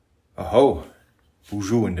Aho,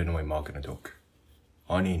 buju and denoi maganadok.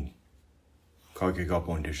 Anin, kage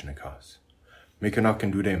gapo indigenous cause. Mekanak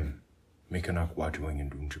and dudem, mekanak wajuing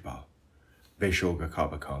and dunjaba. Beshoga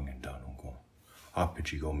kabakang and danongo.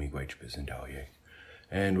 Apijigo migwage bizendalye.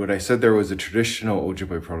 And what I said there was a traditional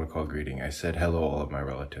Ojibwe protocol greeting. I said, hello, all of my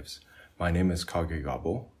relatives. My name is Kage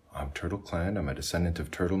Gabo. I'm Turtle Clan. I'm a descendant of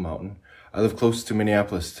Turtle Mountain. I live close to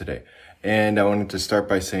Minneapolis today. And I wanted to start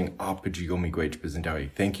by saying,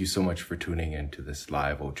 thank you so much for tuning in to this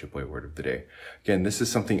live Ojibwe Word of the Day. Again, this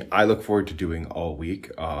is something I look forward to doing all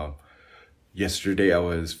week. Yesterday, I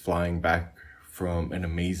was flying back from an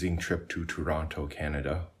amazing trip to Toronto,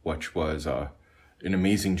 Canada, which was an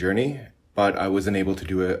amazing journey, but I wasn't able to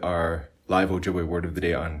do our live Ojibwe Word of the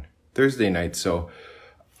Day on Thursday night. So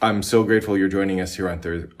I'm so grateful you're joining us here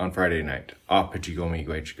on Friday night. Thank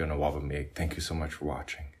you so much for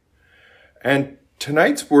watching. And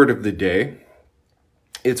tonight's word of the day,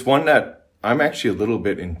 it's one that I'm actually a little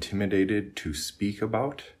bit intimidated to speak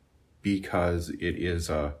about because it is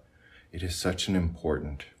such an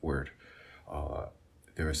important word.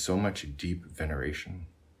 There is so much deep veneration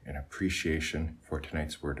and appreciation for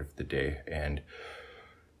tonight's word of the day, and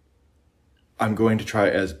I'm going to try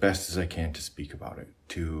as best as I can to speak about it,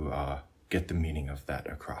 to get the meaning of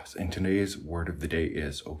that across. And today's word of the day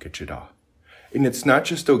is Ogichida. And it's not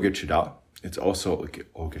just Ogichida, it's also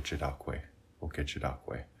Ogichidakwe.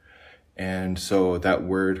 And so that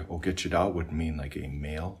word Ogichida would mean like a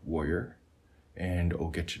male warrior, and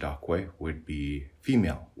Ogichidakwe would be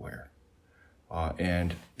female warrior.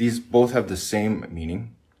 And these both have the same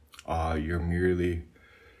meaning. You're merely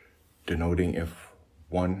denoting if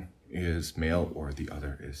one is male or the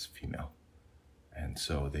other is female. And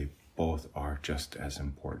so they both are just as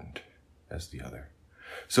important as the other.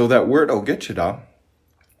 So that word Ogichida,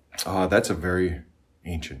 that's a very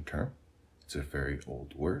ancient term. It's a very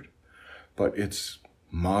old word, but its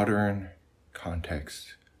modern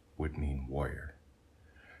context would mean warrior.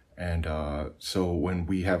 And so when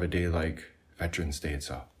we have a day like Veterans Day, it's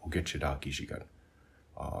Ogichida Gishigan,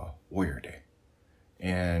 Warrior Day.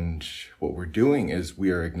 And what we're doing is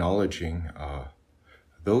we are acknowledging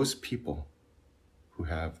those people who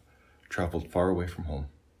have traveled far away from home,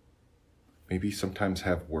 maybe sometimes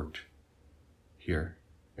have worked here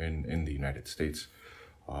in the United States,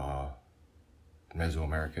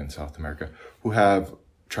 Mesoamerica and South America, who have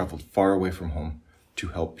traveled far away from home to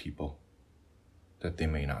help people that they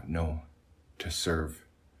may not know, to serve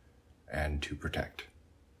and to protect.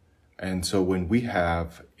 And so when we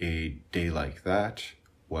have a day like that,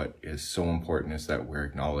 what is so important is that we're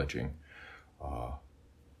acknowledging all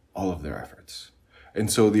of their efforts. And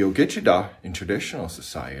so the Ogichida in traditional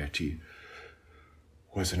society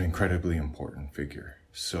was an incredibly important figure.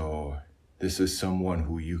 So this is someone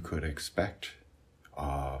who you could expect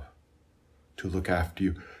to look after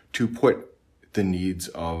you, to put the needs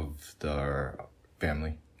of their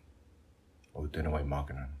family, Odenawai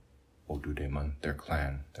Maganan, Odudeman, their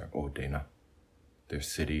clan, their Odena, their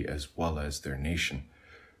city, as well as their nation,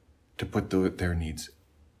 to put their needs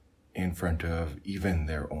in front of even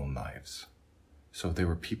their own lives. So they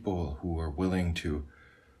were people who were willing to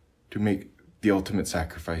make the ultimate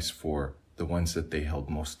sacrifice for the ones that they held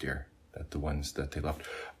most dear, that the ones that they loved.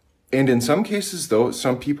 And in some cases, though,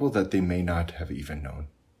 some people that they may not have even known,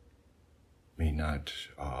 may not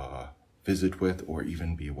visit with or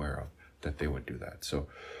even be aware of, that they would do that. So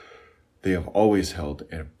they have always held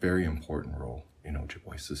a very important role in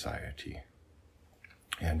Ojibwe society.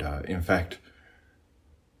 And in fact,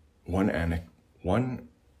 one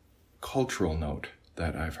cultural note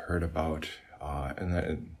that I've heard about and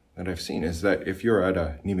that I've seen is that if you're at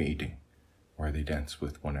a Nime eating, where they dance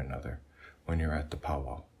with one another, when you're at the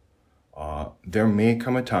powwow, there may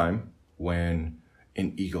come a time when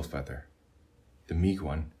an eagle feather, the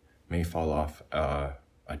miigwech, may fall off a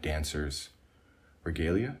dancer's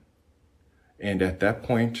regalia. And at that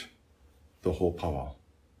point, the whole powwow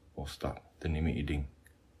will stop. The Nime eating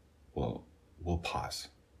will pause.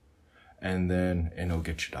 And then an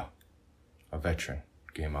Ogichida, a veteran,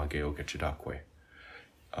 Geimage Ogichidakwe,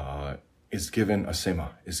 is given a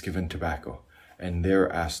sema, is given tobacco, and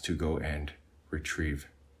they're asked to go and retrieve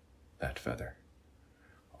that feather.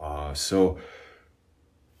 So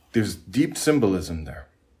there's deep symbolism there.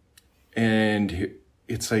 And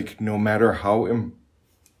it's like no matter how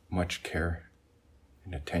much care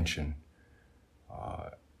and attention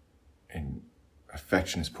and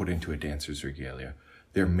affection is put into a dancer's regalia,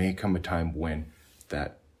 there may come a time when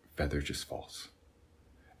that feather just falls.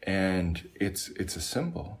 And it's a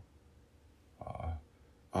symbol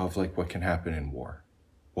of like what can happen in war,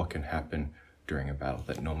 what can happen during a battle,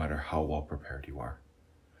 that no matter how well prepared you are,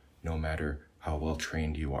 no matter how well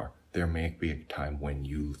trained you are. There may be a time when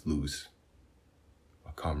you lose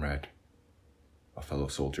a comrade, a fellow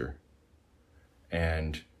soldier,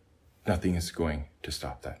 and nothing is going to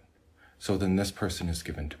stop that. So then this person is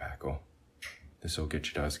given tobacco. This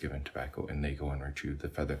Ogechida is given tobacco, and they go and retrieve the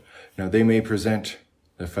feather. Now they may present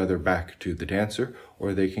the feather back to the dancer,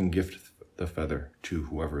 or they can gift the feather to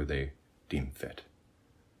whoever they deem fit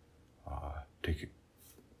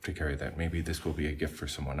to carry that. Maybe this will be a gift for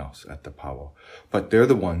someone else at the powwow. But they're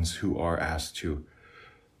the ones who are asked to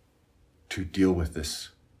deal with this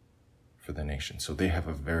for the nation. So they have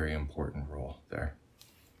a very important role there.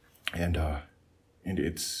 And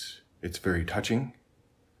it's very touching.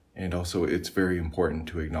 And also it's very important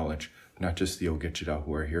to acknowledge not just the Ogechida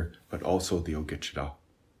who are here, but also the Ogechidaban,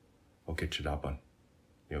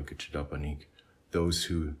 the Ogechidabanig, those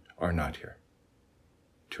who are not here,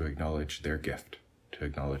 to acknowledge their gift, to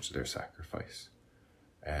acknowledge their sacrifice,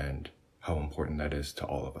 and how important that is to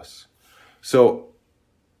all of us. So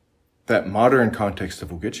that modern context of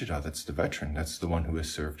Ogechida, that's the veteran, that's the one who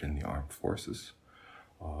has served in the armed forces.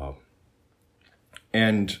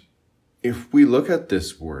 And if we look at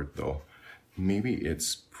this word, though, maybe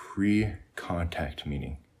it's pre-contact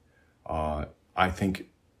meaning. I think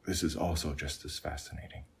this is also just as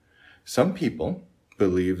fascinating. Some people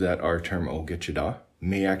believe that our term Ogechida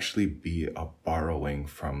may actually be a borrowing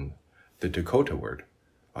from the Dakota word,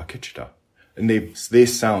 Akichida. And they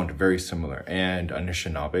sound very similar. And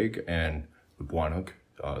Anishinaabe and Lebuanug,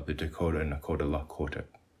 the Dakota and Nakota Lakota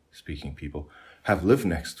speaking people, have lived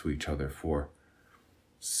next to each other for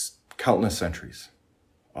countless centuries,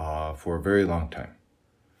 for a very long time.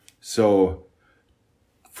 So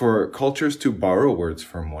for cultures to borrow words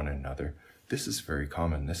from one another, this is very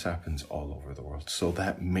common. This happens all over the world. So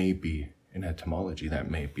that may be an etymology, that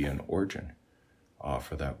may be an origin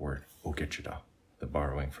for that word, Ogechida, the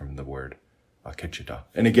borrowing from the word Akichida.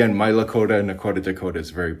 And again, my Lakota and Nakota Dakota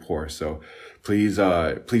is very poor, so please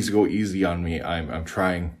go easy on me. I'm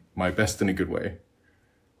trying my best in a good way.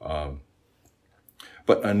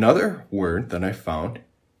 But another word that I found,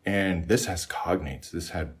 and this has cognates,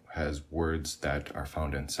 this has words that are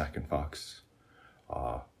found in Sac and Fox,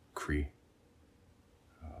 Cree,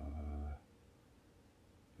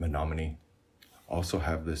 Menominee, also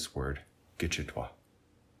have this word, Gichitwa.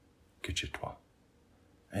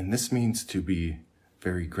 And this means to be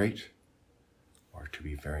very great or to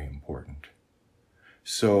be very important.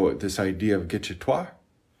 So this idea of Gichitwa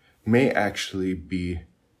may actually be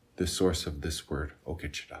the source of this word,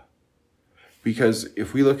 Ogechida. Because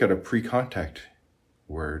if we look at a pre-contact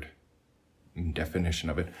word, definition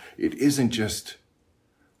of it, it isn't just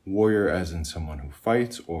warrior as in someone who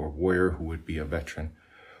fights or warrior who would be a veteran.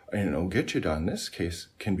 And Ogechida in this case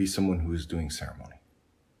can be someone who is doing ceremony.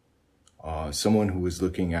 Someone who is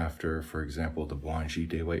looking after, for example, the Bwanji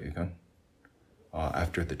Dewa Igan,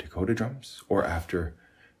 after the Dakota drums, or after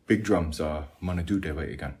big drums, Manadu Dewa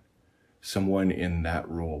Igan. Someone in that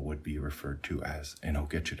role would be referred to as an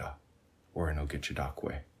Ogechida or an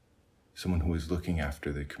Ogechidakwe. Someone who is looking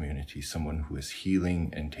after the community, someone who is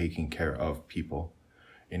healing and taking care of people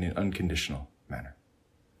in an unconditional manner.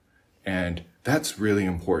 And that's really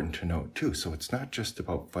important to note too. So it's not just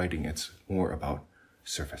about fighting, it's more about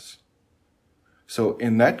service. So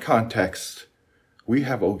in that context, we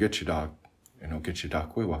have Ogechida and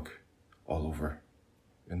Ogechidakwe all over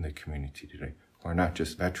in the community today, who are not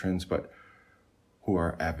just veterans, but who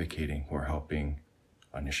are advocating, who are helping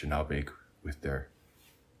Anishinaabe with their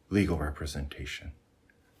legal representation.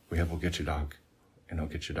 We have Ogechidag and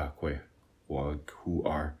Ogechidakwe who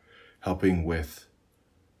are helping with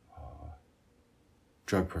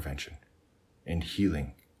drug prevention and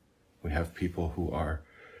healing. We have people who are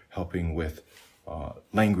helping with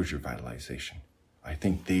language revitalization. I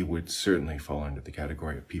think they would certainly fall under the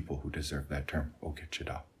category of people who deserve that term,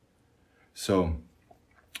 Ogechida. So,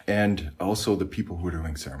 and also the people who are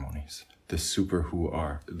doing ceremonies, the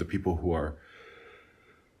people who are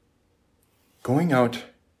going out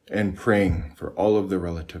and praying for all of their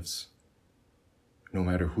relatives, no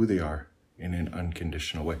matter who they are, in an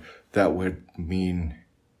unconditional way. That would mean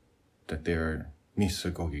that they're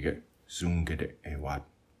misagogige zungede ewat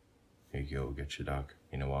Ogechidag,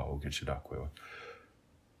 Ogechidakwe.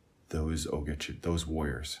 Those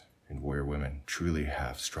warriors and warrior women truly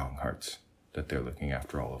have strong hearts, that they're looking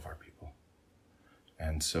after all of our people.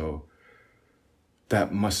 And so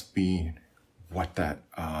that must be what that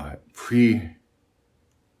pre-contact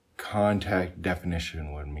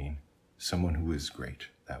definition would mean. Someone who is great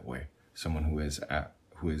that way, someone who is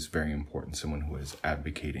very important, someone who is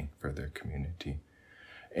advocating for their community.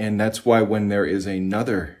 And that's why when there is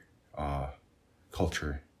another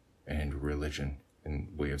culture and religion and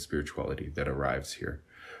way of spirituality that arrives here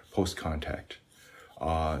post-contact.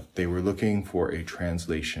 They were looking for a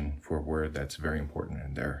translation for a word that's very important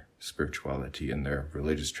in their spirituality and their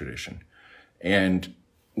religious tradition. And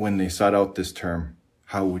when they sought out this term,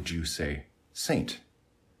 how would you say saint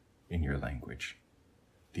in your language?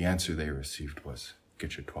 The answer they received was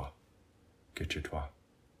Gitchitwa, Gitchitwa.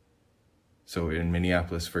 So in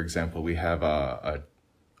Minneapolis, for example, we have a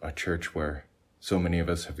church where so many of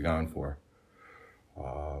us have gone for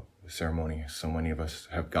ceremony. So many of us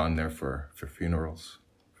have gone there for funerals,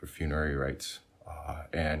 for funerary rites.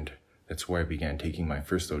 And that's where I began taking my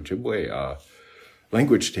first Ojibwe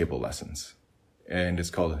language table lessons. And it's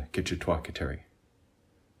called Gitchitwa Kiteri.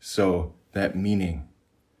 So that meaning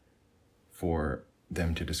for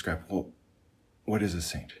them to describe, well, what is a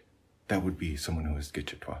saint? That would be someone who is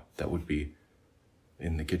Gitchitwa. That would be,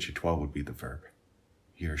 in the Gitchitwa would be the verb.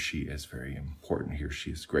 He or she is very important. He or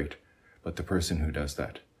she is great. But the person who does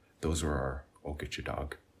that, those are our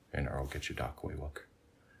Ogichidag and our Ogichidak Waywuk.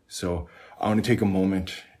 So I want to take a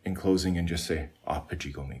moment in closing and just say,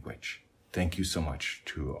 Pajigo Miigwech. Thank you so much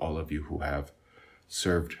to all of you who have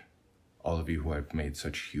served, all of you who have made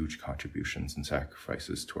such huge contributions and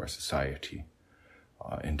sacrifices to our society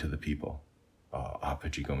and to the people.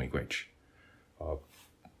 Pajigo Miigwech.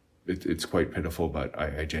 It's quite pitiful, but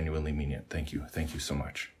I genuinely mean it. Thank you. Thank you so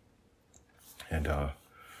much. And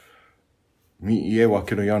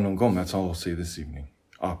that's all I'll say this evening.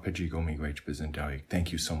 Thank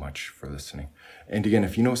you so much for listening. And again,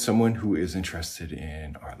 if you know someone who is interested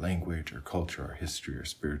in our language or culture, our history or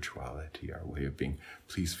spirituality, our way of being,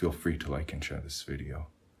 please feel free to like and share this video.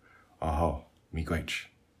 Aho, miigwech.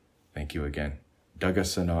 Thank you again.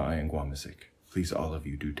 Dagasana ayangwamizik. Please, all of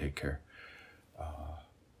you, do take care.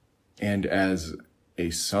 And as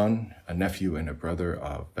a son, a nephew, and a brother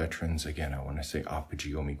of veterans, again, I want to say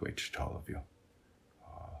Pajigo Miigwech to all of you.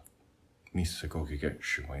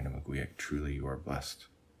 Truly you are blessed.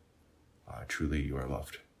 Truly you are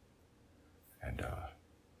loved. And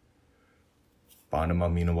and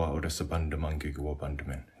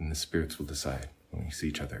the spirits will decide when we see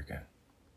each other again.